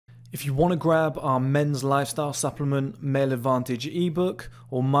If you want to grab our men's lifestyle supplement, Male Advantage ebook,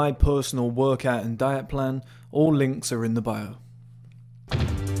 or my personal workout and diet plan, all links are in the bio.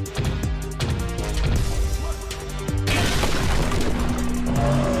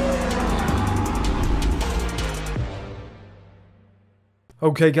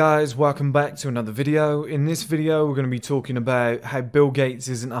 Okay guys, welcome back to another video. In this video we're going to be talking about how Bill Gates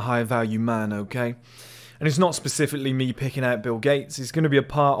isn't a high value man, okay? And it's not specifically me picking out Bill Gates, it's going to be a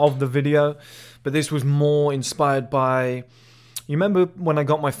part of the video, but this was more inspired by, you remember when I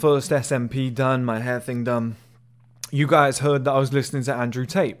got my first SMP done, my hair thing done, you guys heard that I was listening to Andrew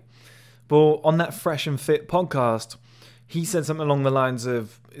Tate. But on that Fresh and Fit podcast, he said something along the lines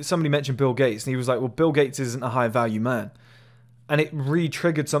of, somebody mentioned Bill Gates, and he was like, well, Bill Gates isn't a high value man. And it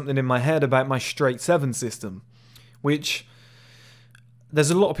re-triggered something in my head about my straight 7 system, which there's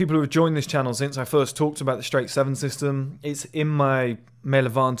a lot of people who have joined this channel since I first talked about the straight 7 system. It's in my Male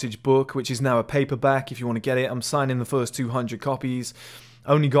Advantage book, which is now a paperback if you want to get it. I'm signing the first 200 copies.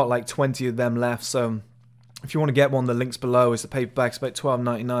 Only got like 20 of them left, so if you want to get one, the link's below. It's a paperback, it's about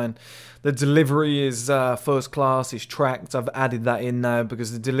 $12.99. The delivery is first class, it's tracked. I've added that in now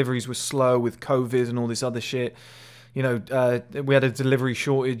because the deliveries were slow with COVID and all this other shit. You know, we had a delivery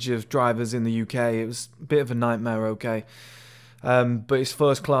shortage of drivers in the UK. It was a bit of a nightmare, okay? But it's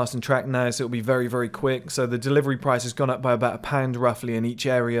first class and tracked now, so it'll be very, very quick. So the delivery price has gone up by about £1 roughly in each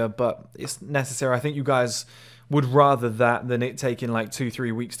area, but it's necessary. I think you guys would rather that than it taking like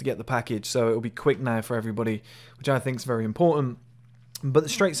 2-3 weeks to get the package. So it'll be quick now for everybody, which I think is very important. But the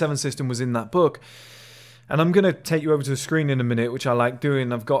straight 7 system was in that book. And I'm going to take you over to the screen in a minute, which I like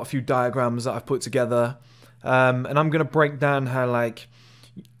doing. I've got a few diagrams that I've put together. And I'm going to break down how, like,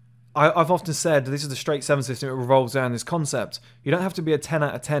 I've often said this is the straight 7 system. It revolves around this concept. You don't have to be a 10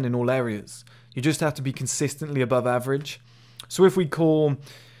 out of 10 in all areas. You just have to be consistently above average. So if we call,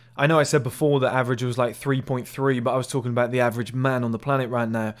 I know I said before that average was like 3.3, but I was talking about the average man on the planet right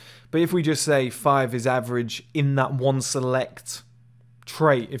now. But if we just say 5 is average in that one select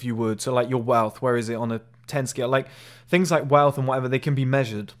trait, if you would, so like your wealth, where is it on a 10 scale? Like things like wealth and whatever, they can be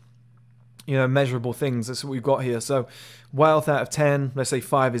measured. You know, measurable things, that's what we've got here. So wealth out of 10, let's say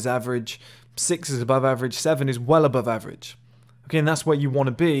 5 is average, 6 is above average, 7 is well above average. Okay, and that's where you want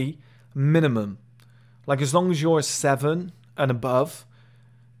to be, minimum. Like as long as you're a 7 and above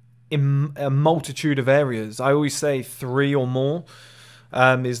in a multitude of areas, I always say 3 or more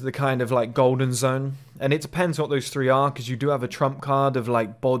is the kind of like golden zone. And it depends what those 3 are, because you do have a trump card of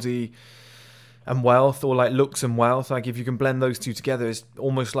like body and wealth, or like looks and wealth. Like if you can blend those two together, it's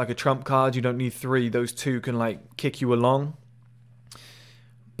almost like a trump card. You don't need 3. Those 2 can like kick you along,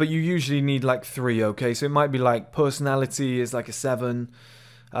 but you usually need like 3. Okay, so it might be like personality is like a 7,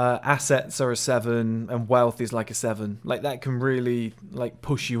 assets are a 7, and wealth is like a 7. Like that can really like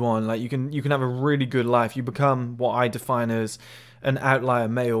push you on. Like you can have a really good life. You become what I define as an outlier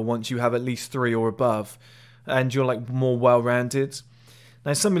male once you have at least 3 or above, and you're like more well-rounded.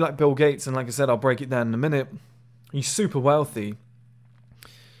 Now, somebody like Bill Gates, and like I said, I'll break it down in a minute, he's super wealthy.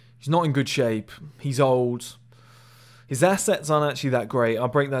 He's not in good shape. He's old. His assets aren't actually that great. I'll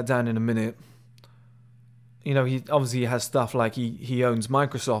break that down in a minute. You know, he obviously has stuff like he owns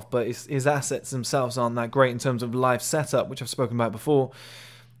Microsoft, but his assets themselves aren't that great in terms of life setup, which I've spoken about before.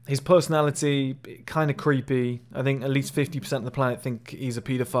 His personality, kind of creepy. I think at least 50% of the planet think he's a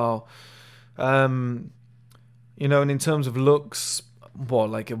pedophile. You know, and in terms of looks, what,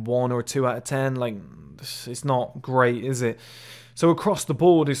 like a 1 or a 2 out of 10? Like, it's not great, is it? So across the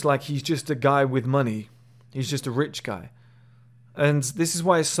board, it's like he's just a guy with money. He's just a rich guy. And this is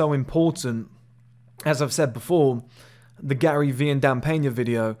why it's so important. As I've said before, the Gary V and Dan Pena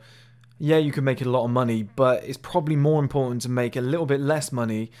video, yeah, you can make a lot of money, but it's probably more important to make a little bit less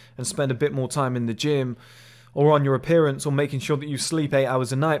money and spend a bit more time in the gym or on your appearance or making sure that you sleep 8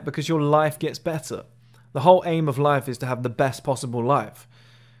 hours a night, because your life gets better. The whole aim of life is to have the best possible life.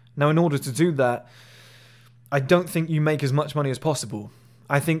 Now, in order to do that, I don't think you make as much money as possible.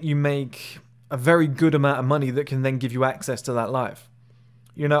 I think you make a very good amount of money that can then give you access to that life.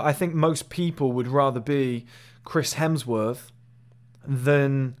 You know, I think most people would rather be Chris Hemsworth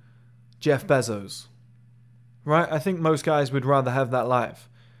than Jeff Bezos. Right? I think most guys would rather have that life.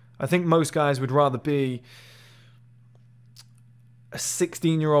 I think most guys would rather be a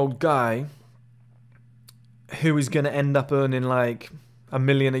 16-year-old guy who is going to end up earning like $1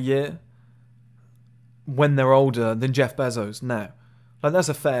 million a year when they're older than Jeff Bezos now. Like, that's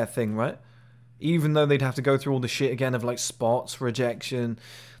a fair thing, right? Even though they'd have to go through all the shit again of like spots, rejection,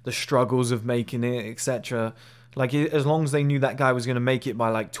 the struggles of making it, etc. Like, as long as they knew that guy was going to make it by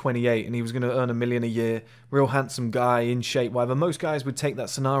like 28 and he was going to earn $1 million a year, real handsome guy, in shape, whatever, most guys would take that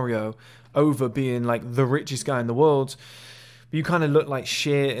scenario over being like the richest guy in the world. But you kind of look like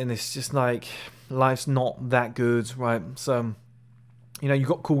shit, and it's just like, life's not that good, right? So, you know, you've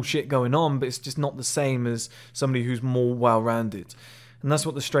got cool shit going on, but it's just not the same as somebody who's more well-rounded. And that's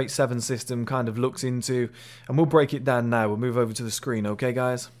what the straight 7 system kind of looks into. And we'll break it down now. We'll move over to the screen, okay,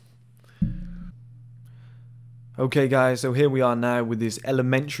 guys? Okay, guys, so here we are now with this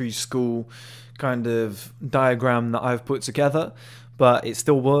elementary school kind of diagram that I've put together. But it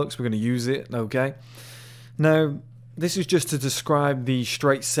still works. We're going to use it, okay? Now, this is just to describe the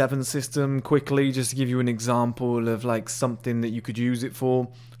straight 7 system quickly, just to give you an example of like something that you could use it for.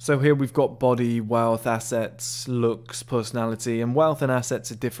 So here we've got body, wealth, assets, looks, personality, and wealth and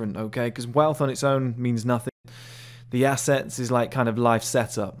assets are different, okay? Because wealth on its own means nothing. The assets is like kind of life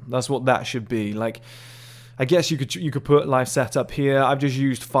setup. That's what that should be. Like, I guess you could put life setup here. I've just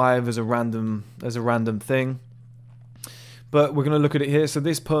used 5 as a random thing. But we're going to look at it here. So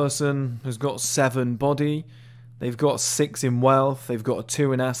this person has got 7 body. They've got 6 in wealth. They've got a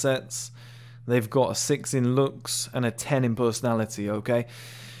 2 in assets. They've got a 6 in looks and a 10 in personality, okay?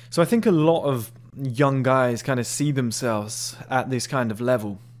 So I think a lot of young guys kind of see themselves at this kind of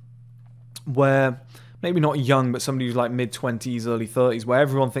level where, maybe not young, but somebody who's like mid-20s, early 30s, where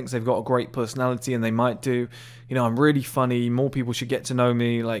everyone thinks they've got a great personality, and they might do. You know, I'm really funny. More people should get to know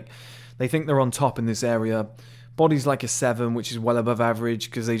me. Like, they think they're on top in this area. Body's like a 7, which is well above average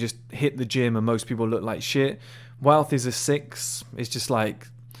because they just hit the gym and most people look like shit. Wealth is a 6. It's just like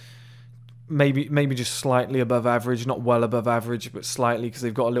maybe just slightly above average, not well above average, but slightly because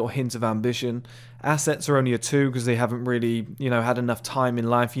they've got a little hint of ambition. Assets are only a 2 because they haven't really, you know, had enough time in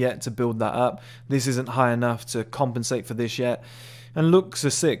life yet to build that up. This isn't high enough to compensate for this yet. And looks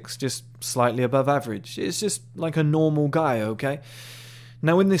a 6, just slightly above average. It's just like a normal guy, okay?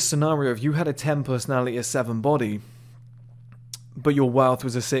 Now in this scenario, if you had a 10 personality, a 7 body, but your wealth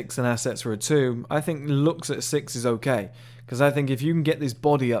was a 6 and assets were a 2, I think looks at 6 is okay. Because I think if you can get this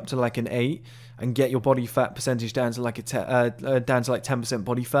body up to like an 8 and get your body fat percentage down to like down to like 10%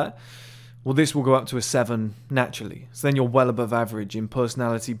 body fat, well, this will go up to a 7 naturally. So then you're well above average in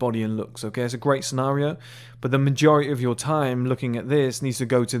personality, body, and looks. Okay, it's a great scenario, but the majority of your time looking at this needs to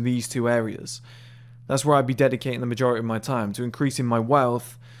go to these 2 areas. That's where I'd be dedicating the majority of my time, to increasing my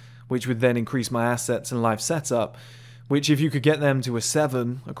wealth, which would then increase my assets and life setup. Which, if you could get them to a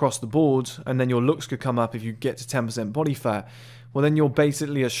 7 across the board, and then your looks could come up if you get to 10% body fat, well then you're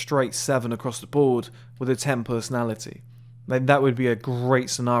basically a straight 7 across the board with a 10 personality. Then that would be a great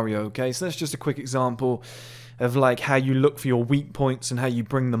scenario, okay? So that's just a quick example of like how you look for your weak points and how you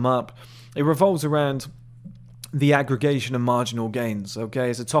bring them up. It revolves around the aggregation of marginal gains, okay?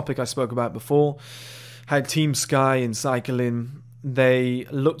 It's a topic I spoke about before. How Team Sky in cycling, they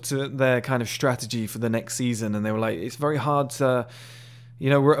looked at their kind of strategy for the next season, and they were like, it's very hard to, you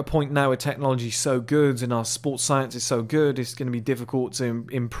know, we're at a point now where technology is so good and our sports science is so good, it's going to be difficult to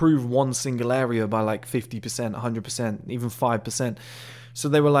improve one single area by like 50%, 100%, even 5%. So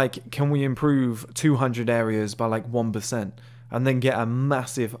they were like, can we improve 200 areas by like 1% and then get a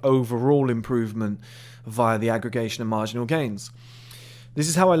massive overall improvement via the aggregation of marginal gains? This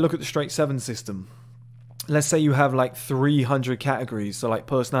is how I look at the straight 7 system. Let's say you have like 300 categories, so like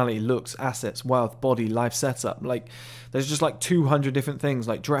personality, looks, assets, wealth, body, life setup. Like there's just like 200 different things,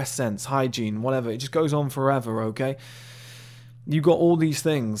 like dress sense, hygiene, whatever. It just goes on forever, okay? You got all these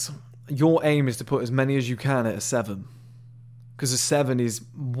things. Your aim is to put as many as you can at a 7. Because a 7 is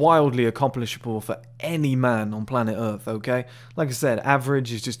wildly accomplishable for any man on planet Earth, okay? Like I said,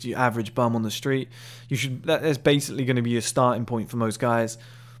 average is just your average bum on the street. That's basically going to be your starting point for most guys.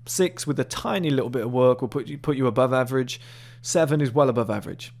 6 with a tiny little bit of work will put you above average. 7 is well above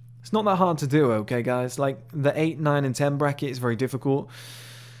average. It's not that hard to do, okay, guys? Like the 8, 9, and 10 bracket is very difficult,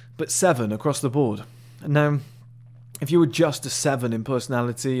 but 7 across the board. Now, if you were just a 7 in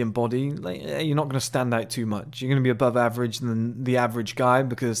personality and body, like, you're not going to stand out too much. You're going to be above average than the average guy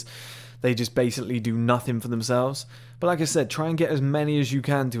because they just basically do nothing for themselves. But like I said, try and get as many as you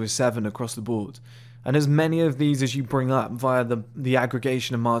can to a 7 across the board. And as many of these as you bring up via the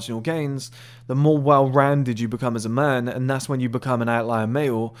aggregation of marginal gains, the more well-rounded you become as a man, and that's when you become an outlier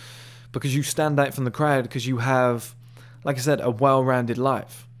male, because you stand out from the crowd because you have, like I said, a well-rounded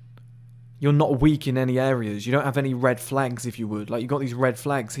life. You're not weak in any areas. You don't have any red flags, if you would. Like, you got these red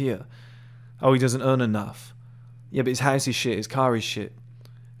flags here. Oh, he doesn't earn enough. Yeah, but his house is shit, his car is shit.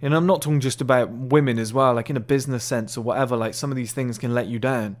 And I'm not talking just about women as well, like in a business sense or whatever, like some of these things can let you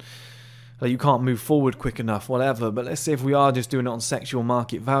down. Like, you can't move forward quick enough, whatever. But let's say if we are just doing it on sexual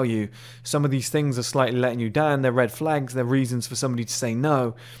market value, some of these things are slightly letting you down. They're red flags. They're reasons for somebody to say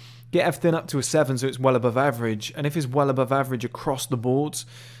no. Get everything up to a 7 so it's well above average. And if it's well above average across the boards,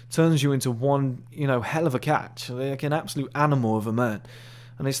 turns you into one, hell of a catch. Like an absolute animal of a man.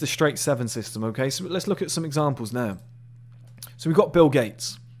 And it's the straight 7 system, okay? So let's look at some examples now. So we've got Bill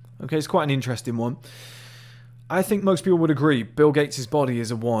Gates. Okay, it's quite an interesting one. I think most people would agree Bill Gates' body is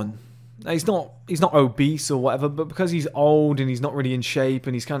a 1. Now, he's not obese or whatever, but because he's old and he's not really in shape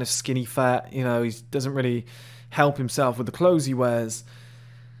and he's kind of skinny fat, he doesn't really help himself with the clothes he wears,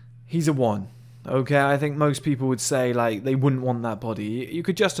 he's a 1. Okay, I think most people would say, like, they wouldn't want that body. You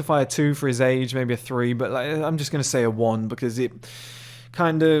could justify a 2 for his age, maybe a 3, but like, I'm just going to say a 1 because it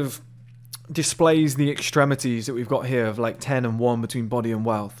kind of displays the extremities that we've got here of like 10 and 1 between body and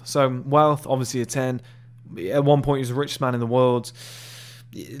wealth. So wealth, obviously a 10. At one point he was the richest man in the world.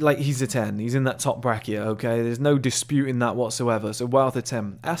 Like, he's a 10. He's in that top bracket, okay? There's no disputing that whatsoever. So wealth a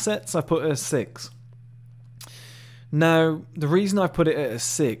 10. Assets, I put it at a 6. Now, the reason I put it at a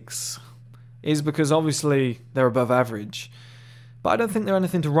 6 is because obviously they're above average. But I don't think they're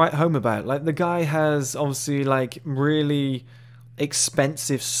anything to write home about. Like, the guy has obviously like really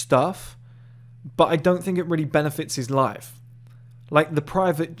expensive stuff, but I don't think it really benefits his life. Like the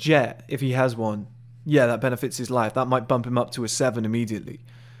private jet, if he has one, yeah, that benefits his life. That might bump him up to a 7 immediately.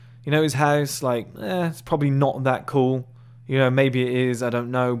 His house, like, it's probably not that cool. Maybe it is, I don't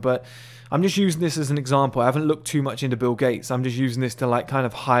know. But I'm just using this as an example. I haven't looked too much into Bill Gates. I'm just using this to like kind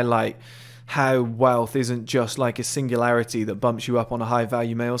of highlight how wealth isn't just like a singularity that bumps you up on a high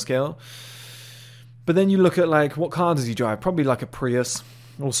value male scale. But then you look at like, what car does he drive? Probably like a Prius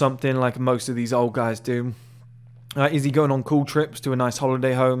or something like most of these old guys do. Is he going on cool trips to a nice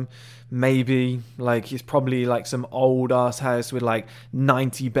holiday home? Maybe. Like, it's probably like some old ass house with like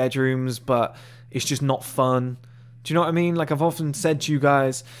 90 bedrooms, but it's just not fun. Do you know what I mean? Like, I've often said to you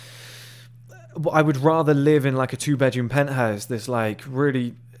guys, I would rather live in like a 2-bedroom penthouse that's like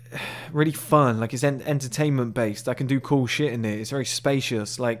really fun. Like, it's entertainment based. I can do cool shit in it. It's very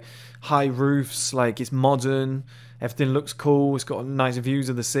spacious, like high roofs, like it's modern. Everything looks cool. It's got nice views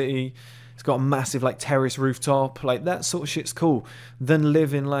of the city. It's got a massive like terrace rooftop. Like, that sort of shit's cool. Then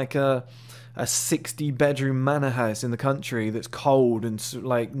live in like a 60-bedroom manor house in the country that's cold and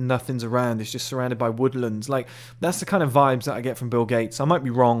like nothing's around. It's just surrounded by woodlands. Like, that's the kind of vibes that I get from Bill Gates. I might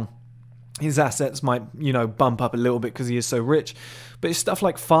be wrong. His assets might, bump up a little bit because he is so rich. But it's stuff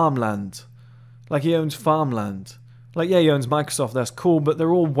like farmland. Like, he owns farmland. Like, yeah, he owns Microsoft. That's cool. But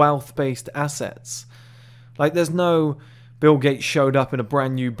they're all wealth-based assets. Like, there's no Bill Gates showed up in a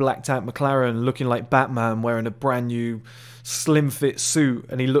brand new blacked out McLaren looking like Batman wearing a brand new slim fit suit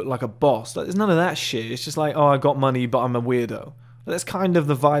and he looked like a boss. Like, there's none of that shit. It's just like, oh, I got money, but I'm a weirdo. That's kind of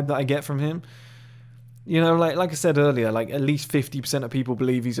the vibe that I get from him. Like I said earlier, like at least 50% of people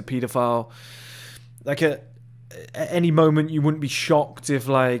believe he's a pedophile. Like, at any moment you wouldn't be shocked if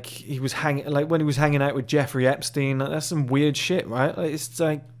like he was when he was hanging out with Jeffrey Epstein. Like, that's some weird shit, right? Like, it's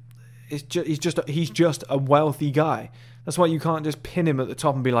like he's just a wealthy guy. That's why you can't just pin him at the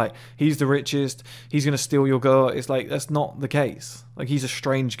top and be like, he's the richest, he's going to steal your girl. It's like, that's not the case. Like, he's a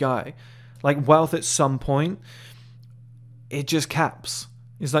strange guy. Like, wealth at some point, it just caps.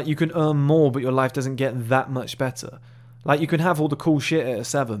 It's like you can earn more, but your life doesn't get that much better. Like, you can have all the cool shit at a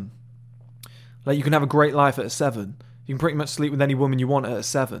 7. Like, you can have a great life at a 7. You can pretty much sleep with any woman you want at a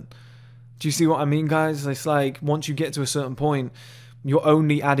 7. Do you see what I mean, guys? It's like, once you get to a certain point, you're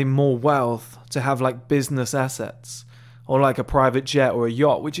only adding more wealth to have like business assets or like a private jet or a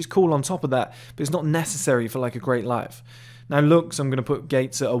yacht, which is cool on top of that, but it's not necessary for like a great life. Now, looks, I'm going to put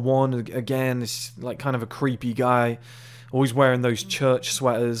Gates at a 1. Again, it's like kind of a creepy guy, always wearing those church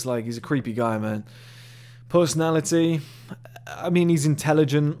sweaters. Like, he's a creepy guy, man. Personality, I mean, he's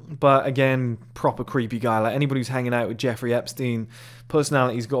intelligent, but again, proper creepy guy. Like, anybody who's hanging out with Jeffrey Epstein,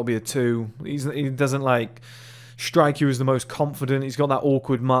 personality's got to be a 2. He doesn't like strike you as the most confident. He's got that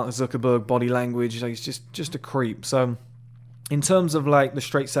awkward Mark Zuckerberg body language. Like, he's just a creep. So in terms of like the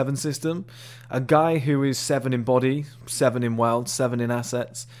straight 7 system, a guy who is 7 in body, 7 in wealth, 7 in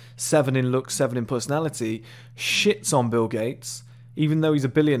assets, 7 in looks, 7 in personality, shits on Bill Gates, even though he's a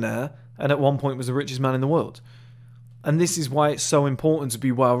billionaire and at one point was the richest man in the world. And this is why it's so important to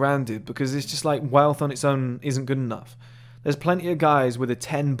be well-rounded, because it's just like wealth on its own isn't good enough. There's plenty of guys with a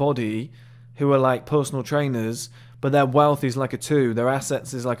 10 body who are like personal trainers, but their wealth is like a 2, their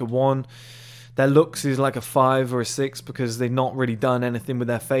assets is like a 1, their looks is like a 5 or a 6 because they've not really done anything with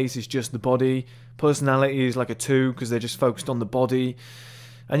their face, it's just the body. Personality is like a 2 because they're just focused on the body.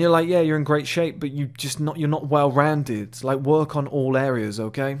 And you're like, yeah, you're in great shape, but you're not well-rounded. Like, work on all areas,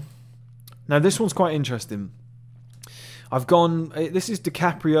 okay? Now this one's quite interesting. I've gone, this is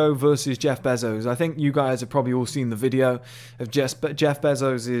DiCaprio versus Jeff Bezos. I think you guys have probably all seen the video of Jeff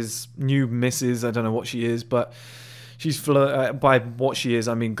Bezos' new missus. I don't know what she is, but she's by what she is,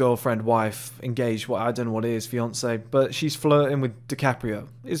 I mean girlfriend, wife, engaged, I don't know what it is, fiance, but she's flirting with DiCaprio.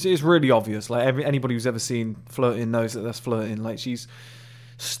 It's really obvious. Like anybody who's ever seen flirting knows that that's flirting. Like she's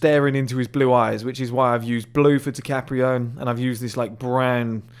staring into his blue eyes, which is why I've used blue for DiCaprio, and I've used this like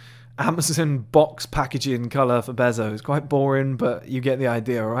brown Amazon box packaging colour for Bezo. It's quite boring, but you get the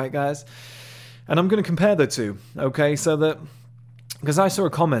idea, alright guys? And I'm going to compare the two, okay? So that, because I saw a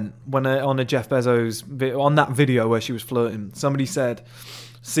comment when on a Jeff Bezos, on that video where she was flirting, somebody said,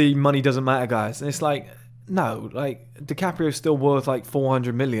 see, money doesn't matter, guys. And it's like, no, like, DiCaprio's still worth like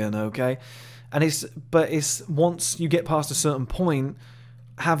 400 million, okay? And it's once you get past a certain point,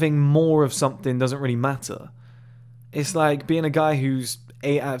 having more of something doesn't really matter. It's like being a guy who's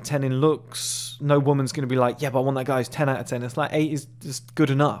 8 out of 10 in looks. No woman's going to be like, yeah, but I want that guy who's 10 out of 10. It's like 8 is just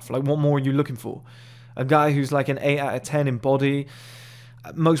good enough. Like, what more are you looking for? A guy who's like an 8 out of 10 in body,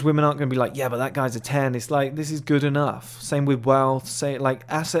 most women aren't going to be like, yeah, but that guy's a 10. It's like, this is good enough. Same with wealth. Say, like,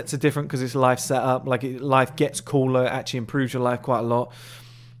 assets are different because it's life setup. Like, life gets cooler, actually improves your life quite a lot.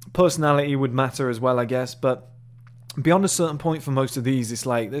 Personality would matter as well, I guess, but beyond a certain point for most of these, it's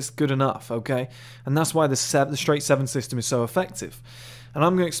like, that's good enough, okay? And that's why the straight 7 system is so effective. And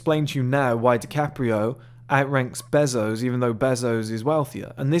I'm going to explain to you now why DiCaprio outranks Bezos, even though Bezos is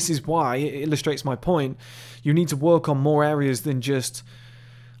wealthier. And this is why, it illustrates my point, you need to work on more areas than just,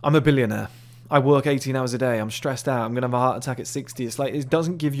 I'm a billionaire, I work 18 hours a day, I'm stressed out, I'm going to have a heart attack at 60. It's like, it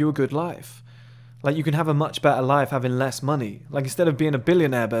doesn't give you a good life. Like, you can have a much better life having less money. Like, instead of being a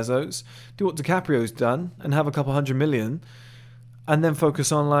billionaire, Bezos, do what DiCaprio's done and have a couple $100 million, and then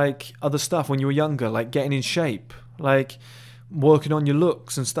focus on, like, other stuff when you were younger, like getting in shape, like working on your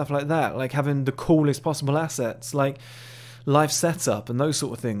looks and stuff like that, like having the coolest possible assets, like life setup and those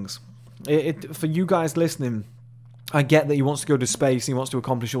sort of things. For you guys listening, I get that he wants to go to space, he wants to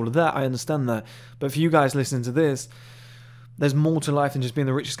accomplish all of that, I understand that. But for you guys listening to this, there's more to life than just being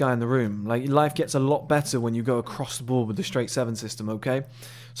the richest guy in the room. Like, life gets a lot better when you go across the board with the straight 7 system, okay?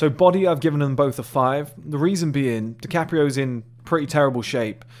 So body, I've given them both a 5. The reason being, DiCaprio's in pretty terrible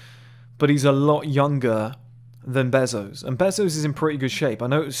shape, but he's a lot younger than Bezos. And Bezos is in pretty good shape. I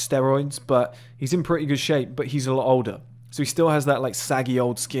know it's steroids, but he's in pretty good shape, but he's a lot older. So he still has that, like, saggy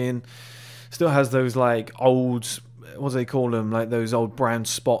old skin, still has those, like, old, what do they call them, like those old brown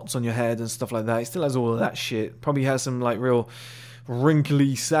spots on your head and stuff like that. He still has all of that shit. Probably has some, like, real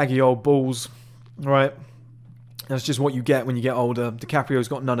wrinkly, saggy old balls, right? That's just what you get when you get older. DiCaprio's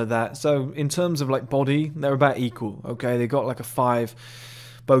got none of that. So in terms of, like, body, they're about equal, okay? They got, like, a 5,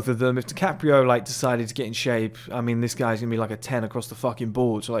 both of them. If DiCaprio, like, decided to get in shape, I mean, this guy's gonna be like a 10 across the fucking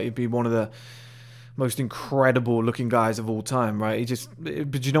board. So, like, he'd be one of the most incredible looking guys of all time, right?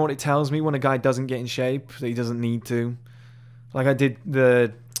 But you know what it tells me when a guy doesn't get in shape, that he doesn't need to? Like, I did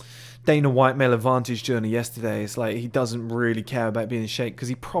the Dana White male advantage journey yesterday. It's like, he doesn't really care about being in shape because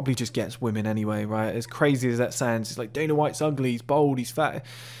he probably just gets women anyway, right? As crazy as that sounds, it's like, Dana White's ugly, he's bold, he's fat.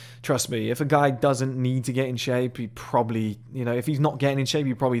 Trust me, if a guy doesn't need to get in shape, he probably, you know, if he's not getting in shape,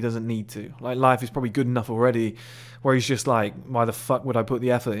 he probably doesn't need to. Like, life is probably good enough already, where he's just like, why the fuck would I put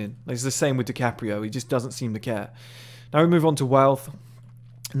the effort in? Like, it's the same with DiCaprio, he just doesn't seem to care. Now we move on to wealth.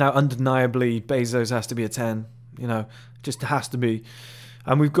 Now, undeniably, Bezos has to be a 10, you know, just has to be.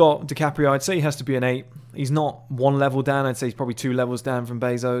 And we've got DiCaprio, I'd say he has to be an 8. He's not 1 level down, I'd say he's probably 2 levels down from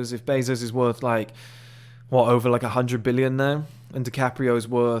Bezos. If Bezos is worth, like, what, over like 100 billion now? And DiCaprio's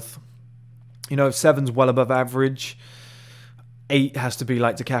worth, you know, if 7's well above average, 8 has to be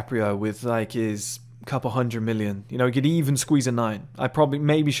like DiCaprio with, like, his couple $100 million. You know, he could even squeeze a 9. I probably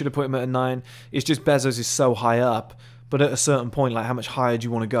maybe should have put him at a 9. It's just Bezos is so high up, but at a certain point, like, how much higher do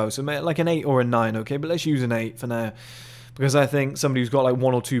you want to go? So like an 8 or a 9, okay? But let's use an 8 for now, because I think somebody who's got like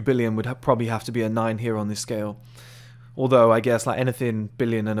 1 or 2 billion would probably have to be a 9 here on this scale. Although I guess like anything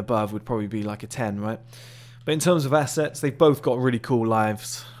billion and above would probably be like a 10, right? But in terms of assets, they've both got really cool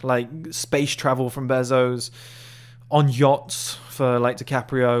lives. Like, space travel from Bezos, on yachts for, like,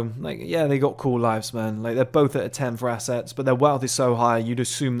 DiCaprio. Like, yeah, they got cool lives, man. Like, they're both at a 10 for assets, but their wealth is so high, you'd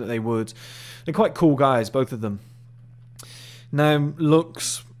assume that they would. They're quite cool guys, both of them. Now,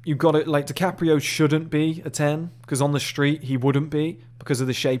 looks, you've got it, like, DiCaprio shouldn't be a 10, because on the street, he wouldn't be, because of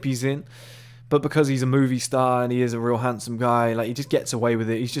the shape he's in. But because he's a movie star and he is a real handsome guy, like, he just gets away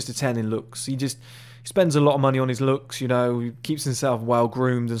with it. He's just a 10 in looks. He spends a lot of money on his looks, you know, he keeps himself well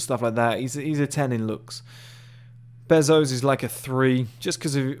groomed and stuff like that. He's a 10 in looks. Bezos is like a 3, just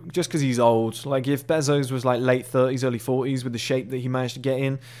because he's old. Like if Bezos was like late 30s, early 40s with the shape that he managed to get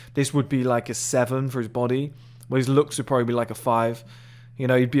in, this would be like a 7 for his body. Where his looks would probably be like a 5. You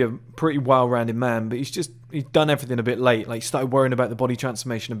know, he'd be a pretty well-rounded man, but he's done everything a bit late. Like, he started worrying about the body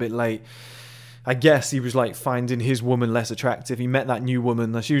transformation a bit late. I guess he was like finding his woman less attractive. He met that new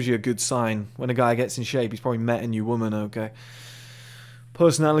woman. That's usually a good sign. When a guy gets in shape, he's probably met a new woman, okay?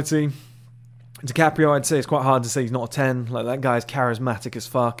 Personality. DiCaprio, I'd say it's quite hard to say he's not a 10. Like, that guy's charismatic as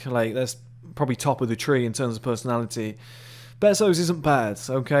fuck. Like, that's probably top of the tree in terms of personality. Bezos isn't bad,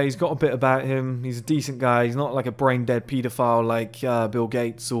 okay? He's got a bit about him. He's a decent guy. He's not like a brain-dead paedophile like Bill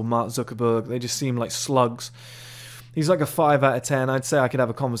Gates or Mark Zuckerberg. They just seem like slugs. He's like a 5 out of 10. I'd say I could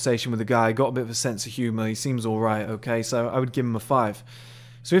have a conversation with the guy. Got a bit of a sense of humor. He seems alright, okay? So I would give him a 5.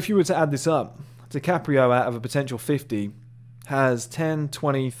 So if you were to add this up, DiCaprio out of a potential 50 has 10,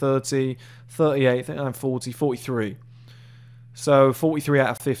 20, 30, 38, 39, 40, 43. So 43 out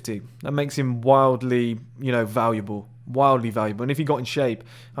of 50. That makes him wildly, you know, valuable. Wildly valuable. And if he got in shape,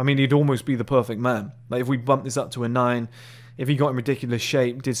 I mean, he'd almost be the perfect man. Like if we bump this up to a 9, if he got in ridiculous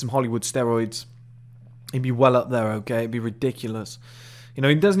shape, did some Hollywood steroids, he'd be well up there, okay? It'd be ridiculous. You know,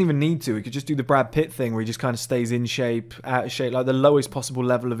 he doesn't even need to. He could just do the Brad Pitt thing where he just kind of stays in shape, out of shape, like the lowest possible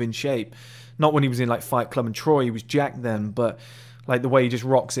level of in shape. Not when he was in like Fight Club and Troy, he was jacked then, but like the way he just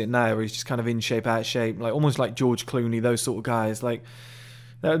rocks it now, where he's just kind of in shape, out of shape, like almost like George Clooney, those sort of guys. Like,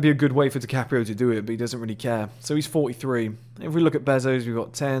 that would be a good way for DiCaprio to do it, but he doesn't really care. So he's 43. If we look at Bezos, we've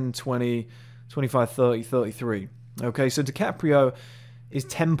got 10, 20, 25, 30, 33. Okay, so DiCaprio is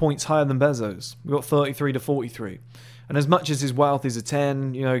 10 points higher than Bezos. We've got 33 to 43. And as much as his wealth is a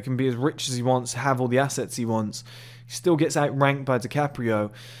 10, you know, he can be as rich as he wants, have all the assets he wants, he still gets outranked by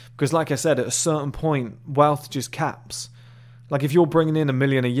DiCaprio. Because like I said, at a certain point, wealth just caps. Like if you're bringing in $1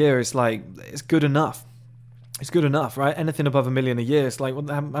 million a year, it's like, it's good enough. It's good enough, right? Anything above $1 million a year, it's like,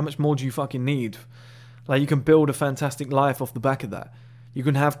 how much more do you fucking need? Like, you can build a fantastic life off the back of that. You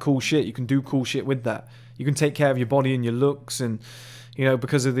can have cool shit. You can do cool shit with that. You can take care of your body and your looks, and, you know,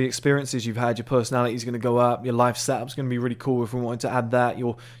 because of the experiences you've had, your personality is going to go up. Your life setup's going to be really cool if we wanted to add that.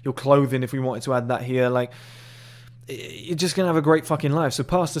 Your clothing, if we wanted to add that here. Like, you're just going to have a great fucking life. So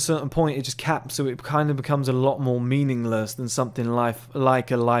past a certain point, it just caps, so it kind of becomes a lot more meaningless than something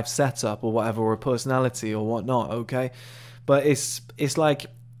like a life setup or whatever, or a personality or whatnot, okay? But it's like,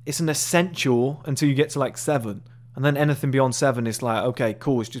 it's an essential until you get to like 7. And then anything beyond 7 is like, okay,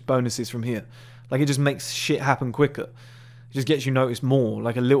 cool, it's just bonuses from here. Like, it just makes shit happen quicker. It just gets you noticed more,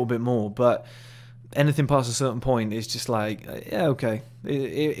 like a little bit more. But anything past a certain point is just like, yeah, okay.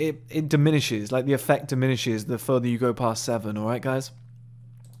 It diminishes, like the effect diminishes the further you go past 7, alright guys?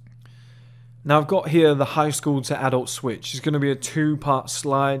 Now I've got here the high school to adult switch. It's going to be a 2-part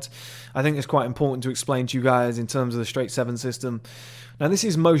slide. I think it's quite important to explain to you guys in terms of the straight 7 system. Now this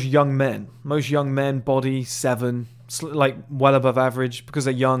is most young men. Most young men, body 7, like well above average. Because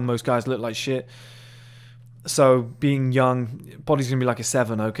they're young, most guys look like shit. So being young, body's going to be like a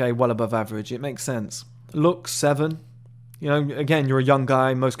 7, okay? Well above average. It makes sense. Looks 7. You know, again, you're a young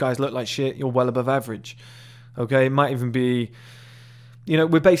guy. Most guys look like shit. You're well above average. Okay? It might even be, you know,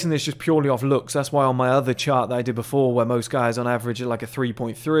 we're basing this just purely off looks. That's why on my other chart that I did before, where most guys on average are like a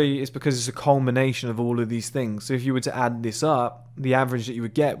 3.3, it's because it's a culmination of all of these things. So if you were to add this up, the average that you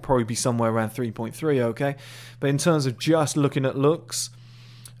would get would probably be somewhere around 3.3, okay? But in terms of just looking at looks,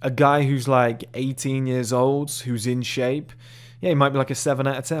 a guy who's like 18 years old, who's in shape, yeah, he might be like a 7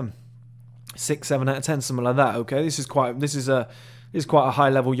 out of 10. 6, 7 out of 10, something like that, okay? This is quite a high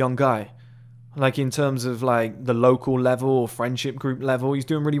level young guy. Like in terms of like the local level or friendship group level, he's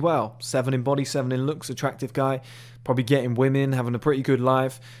doing really well. 7 in body, 7 in looks, attractive guy, probably getting women, having a pretty good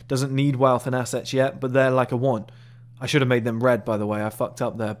life, doesn't need wealth and assets yet, but they're like a 1. I should have made them red, by the way, I fucked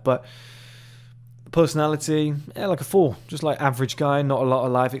up there, but personality, yeah, like a 4, just like average guy, not a lot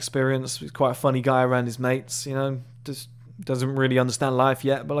of life experience. He's quite a funny guy around his mates, you know, just doesn't really understand life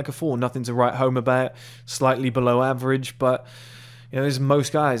yet, but like a 4, nothing to write home about, slightly below average, but you know, there's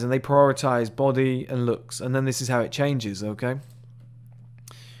most guys and they prioritize body and looks, and then this is how it changes, okay?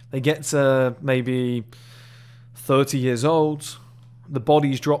 They get to maybe 30 years old, the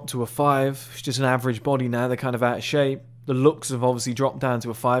body's dropped to a 5, it's just an average body now, they're kind of out of shape. The looks have obviously dropped down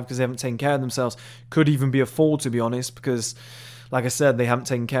to a 5 because they haven't taken care of themselves. Could even be a 4, to be honest, because, like I said, they haven't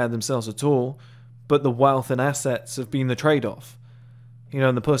taken care of themselves at all. But the wealth and assets have been the trade-off. You know,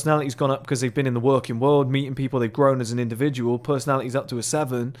 and the personality's gone up because they've been in the working world, meeting people, they've grown as an individual. Personality's up to a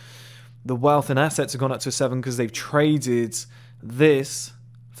 7. The wealth and assets have gone up to a 7 because they've traded this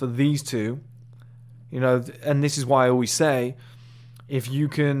for these two. You know, and this is why I always say, if you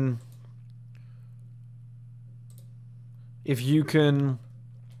can if you can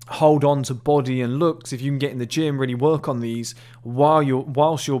hold on to body and looks, if you can get in the gym, really work on these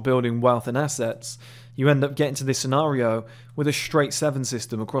whilst you're building wealth and assets, you end up getting to this scenario with a straight 7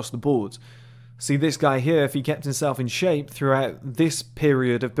 system across the board. See, this guy here, if he kept himself in shape throughout this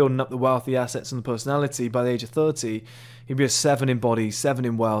period of building up the wealth, the assets, and the personality, by the age of 30, he'd be a 7 in body, 7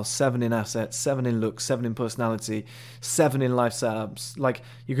 in wealth, 7 in assets, 7 in looks, 7 in personality, 7 in life setups. Like,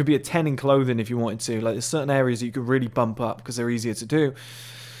 you could be a 10 in clothing if you wanted to. Like, there's certain areas that you could really bump up because they're easier to do.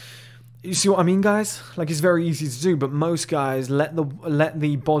 You see what I mean, guys? Like, it's very easy to do, but most guys let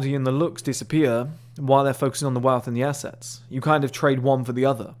the body and the looks disappear while they're focusing on the wealth and the assets. You kind of trade one for the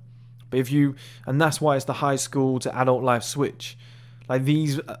other. But if you, and that's why it's the high school to adult life switch. Like,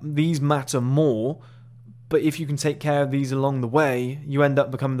 these matter more, but if you can take care of these along the way, you end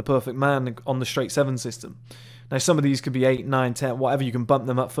up becoming the perfect man on the straight 7 system. Now, some of these could be 8, 9, 10, whatever, you can bump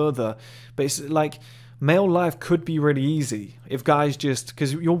them up further. But it's like, male life could be really easy if guys just,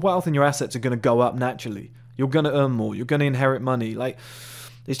 because your wealth and your assets are going to go up naturally. You're going to earn more. You're going to inherit money. Like,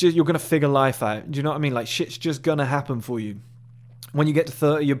 it's just, you're going to figure life out. Do you know what I mean? Like, shit's just going to happen for you. When you get to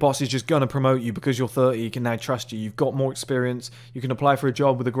 30, your boss is just going to promote you because you're 30. He can now trust you. You've got more experience. You can apply for a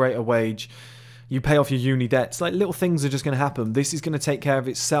job with a greater wage. You pay off your uni debts. Like, little things are just going to happen. This is going to take care of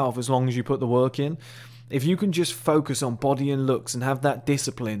itself as long as you put the work in. If you can just focus on body and looks and have that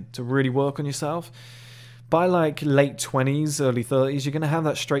discipline to really work on yourself, by like late 20s, early 30s, you're going to have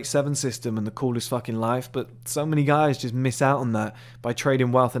that straight 7 system and the coolest fucking life. But so many guys just miss out on that by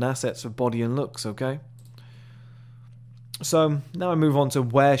trading wealth and assets for body and looks, okay? So now I move on to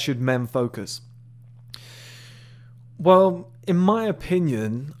where should men focus. Well, in my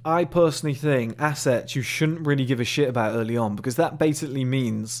opinion, I personally think assets you shouldn't really give a shit about early on, because that basically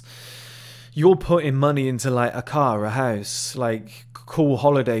means you're putting money into like a car, a house, like cool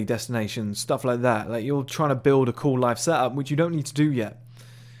holiday destinations, stuff like that. Like, you're trying to build a cool life setup, which you don't need to do yet.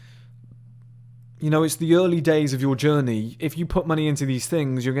 You know, it's the early days of your journey. If you put money into these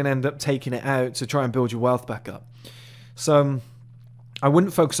things, you're going to end up taking it out to try and build your wealth back up. So I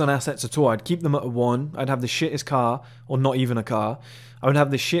wouldn't focus on assets at all. I'd keep them at a 1. I'd have the shittest car, or not even a car. I would have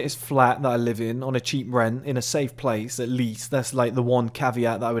the shittest flat that I live in on a cheap rent in a safe place, at least. That's like the one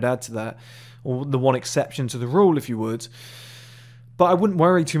caveat that I would add to that, or the one exception to the rule, if you would. But I wouldn't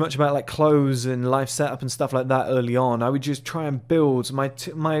worry too much about like clothes and life setup and stuff like that early on. I would just try and build.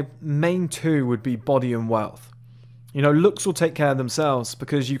 My main 2 would be body and wealth. You know, looks will take care of themselves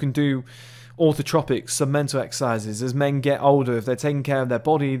because you can do orthotropics, some mental exercises. As men get older, if they're taking care of their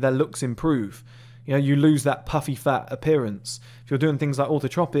body, their looks improve. You know, you lose that puffy fat appearance. If you're doing things like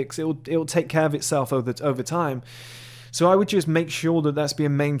orthotropics, it'll take care of itself over time. So I would just make sure that that's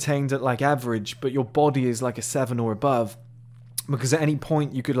being maintained at like average, but your body is like a 7 or above. Because at any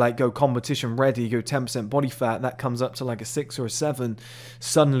point you could like go competition ready, go 10% body fat, that comes up to like a 6 or a 7.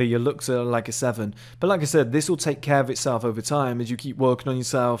 Suddenly your looks are like a 7. But like I said, this will take care of itself over time as you keep working on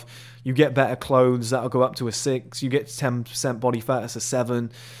yourself. You get better clothes, that'll go up to a 6. You get 10% body fat, that's a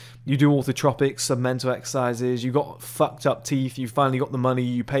 7. You do orthotropics, some mental exercises. You got fucked up teeth, you finally got the money,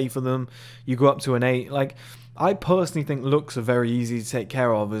 you pay for them, you go up to an 8. Like, I personally think looks are very easy to take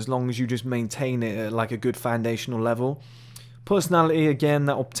care of as long as you just maintain it at like a good foundational level. Personality, again,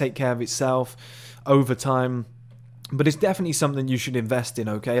 that will take care of itself over time. But it's definitely something you should invest in,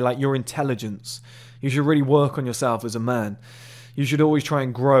 okay? Like your intelligence. You should really work on yourself as a man. You should always try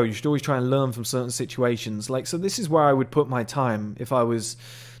and grow. You should always try and learn from certain situations. Like, so this is where I would put my time if I was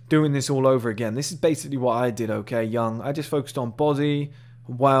doing this all over again. This is basically what I did, okay, young. I just focused on body,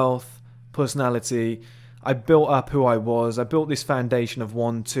 wealth, personality. I built up who I was. I built this foundation of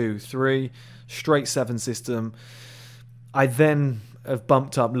 1, 2, 3, straight 7 system. I then have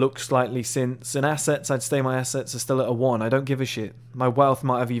bumped up looks slightly since. And assets, I'd say my assets are still at a 1. I don't give a shit. My wealth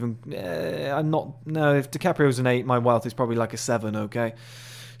might have even... No, if DiCaprio's an 8, my wealth is probably like a 7, okay?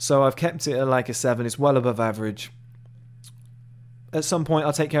 So I've kept it at like a 7. It's well above average. At some point,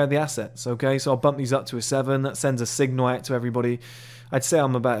 I'll take care of the assets, okay? So I'll bump these up to a 7. That sends a signal out to everybody. I'd say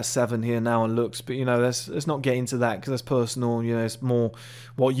I'm about a 7 here now on looks, but, you know, let's not get into that because that's personal. You know, it's more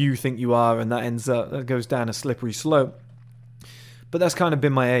what you think you are, and that goes down a slippery slope. But that's kind of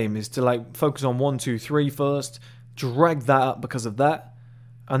been my aim, is to like focus on 1, 2, 3 first, drag that up because of that,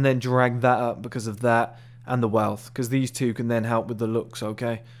 and then drag that up because of that and the wealth, because these two can then help with the looks,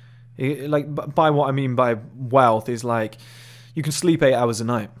 okay? By what I mean by wealth is like you can sleep 8 hours a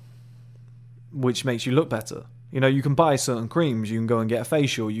night, which makes you look better. You know, you can buy certain creams, you can go and get a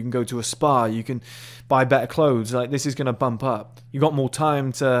facial, you can go to a spa, you can buy better clothes. Like, this is going to bump up. You got more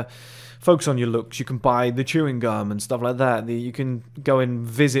time to focus on your looks. You can buy the chewing gum and stuff like that. You can go and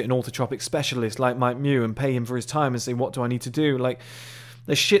visit an orthotropic specialist like Mike Mew and pay him for his time and say, what do I need to do? Like,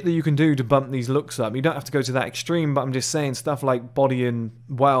 there's shit that you can do to bump these looks up. You don't have to go to that extreme, but I'm just saying stuff like body and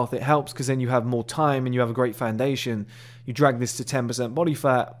wealth, it helps because then you have more time and you have a great foundation. You drag this to 10% body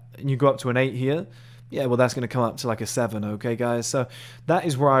fat and you go up to an 8 here. Yeah, well, that's going to come up to like a 7, okay, guys? So that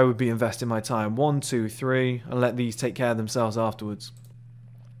is where I would be investing my time. 1, 2, 3, and let these take care of themselves afterwards.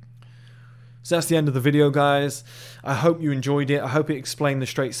 So that's the end of the video, guys. I hope you enjoyed it. I hope it explained the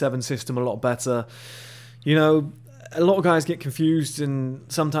straight 7 system a lot better. You know, a lot of guys get confused and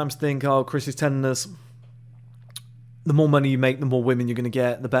sometimes think, oh, Chris is telling us the more money you make, the more women you're going to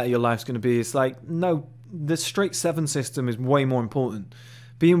get, the better your life's going to be. It's like, no, the straight 7 system is way more important.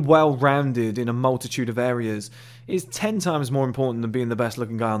 Being well-rounded in a multitude of areas is 10 times more important than being the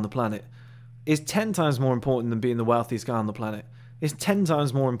best-looking guy on the planet. It's 10 times more important than being the wealthiest guy on the planet. It's 10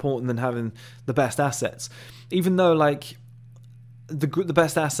 times more important than having the best assets. Even though, like, the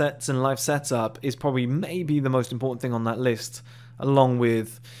best assets and life setup is probably maybe the most important thing on that list, along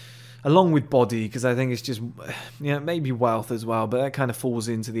with body, because I think it's just, you know, maybe wealth as well, but that kind of falls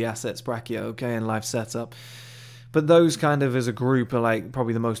into the assets bracket, okay, and life setup. But those kind of as a group are like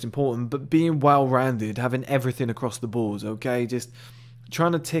probably the most important. But being well-rounded, having everything across the board, okay? Just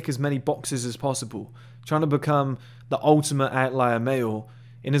trying to tick as many boxes as possible. Trying to become the ultimate outlier male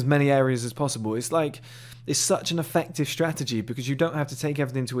in as many areas as possible. It's like, it's such an effective strategy because you don't have to take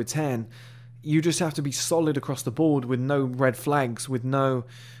everything to a 10. You just have to be solid across the board with no red flags, with no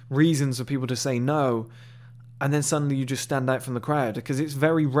reasons for people to say no. And then suddenly you just stand out from the crowd because it's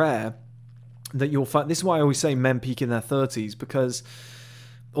very rare that you'll find. This is why I always say men peak in their 30s, because,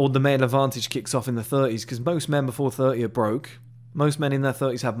 or the male advantage kicks off in the 30s, because most men before 30 are broke. Most men in their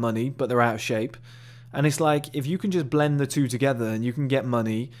 30s have money, but they're out of shape. And it's like, if you can just blend the two together and you can get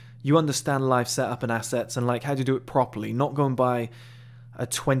money, you understand life setup and assets and like how to do it properly, not go and buy a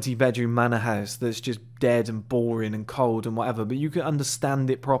 20-bedroom manor house that's just dead and boring and cold and whatever, but you can understand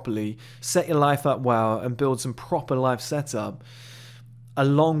it properly, set your life up well and build some proper life setup,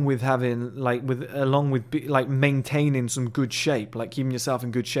 along with having maintaining some good shape, like keeping yourself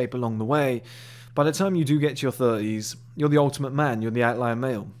in good shape along the way. By the time you do get to your 30s, you're the ultimate man, you're the outlier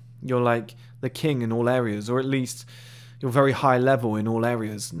male. You're like the king in all areas, or at least you're very high level in all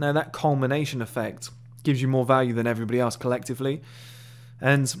areas. Now that culmination effect gives you more value than everybody else collectively.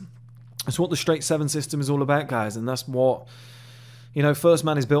 And that's what the straight 7 system is all about, guys. And that's what, you know, First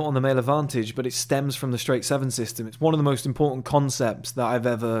Man is built on the male advantage, but it stems from the straight 7 system. It's one of the most important concepts that I've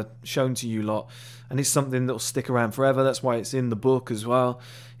ever shown to you lot. And it's something that'll stick around forever. That's why it's in the book as well.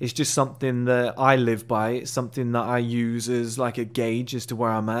 It's just something that I live by. It's something that I use as like a gauge as to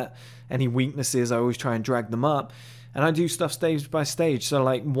where I'm at. Any weaknesses, I always try and drag them up. And I do stuff stage by stage. So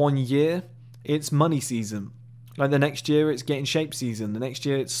like 1 year, it's money season. Like the next year, it's getting shape season. The next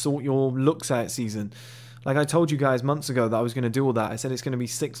year, it's sort your looks out season. Like I told you guys months ago that I was going to do all that. I said it's going to be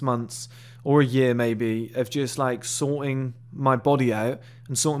 6 months or a year maybe of just like sorting my body out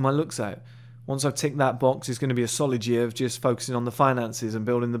and sorting my looks out. Once I've ticked that box, it's going to be a solid year of just focusing on the finances and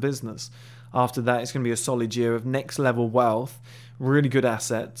building the business. After that, it's going to be a solid year of next level wealth, really good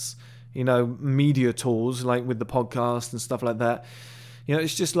assets, you know, media tools like with the podcast and stuff like that. You know,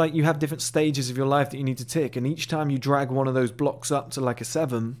 it's just like you have different stages of your life that you need to tick. And each time you drag one of those blocks up to like a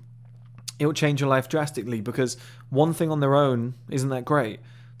 7, it will change your life drastically, because one thing on their own isn't that great.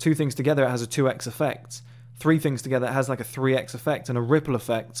 2 things together, it has a 2x effect. 3 things together, it has like a 3x effect and a ripple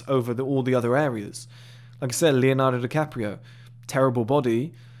effect over all the other areas. Like I said, Leonardo DiCaprio, terrible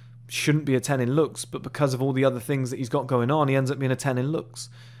body, shouldn't be a 10 in looks, but because of all the other things that he's got going on, he ends up being a 10 in looks.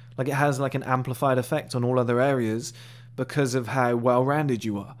 Like it has like an amplified effect on all other areas because of how well-rounded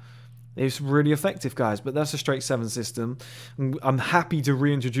you are. It's really effective, guys, but that's a straight 7 system. I'm happy to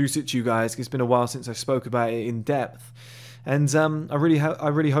reintroduce it to you guys, because it's been a while since I spoke about it in depth. And I really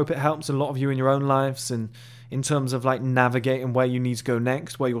hope it helps a lot of you in your own lives, and in terms of like navigating where you need to go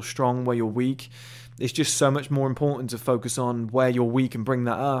next, where you're strong, where you're weak. It's just so much more important to focus on where you're weak and bring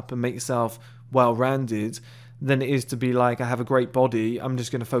that up and make yourself well-rounded than it is to be like, I have a great body, I'm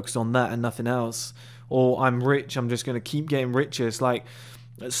just going to focus on that and nothing else. Or I'm rich, I'm just going to keep getting richer. It's like,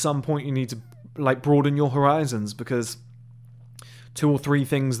 at some point you need to like broaden your horizons, because 2 or 3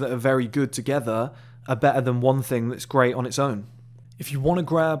 things that are very good together are better than 1 thing that's great on its own. If you want to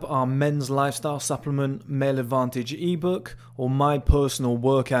grab our men's lifestyle supplement, Male Advantage ebook, or my personal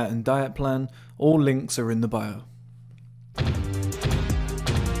workout and diet plan, all links are in the bio.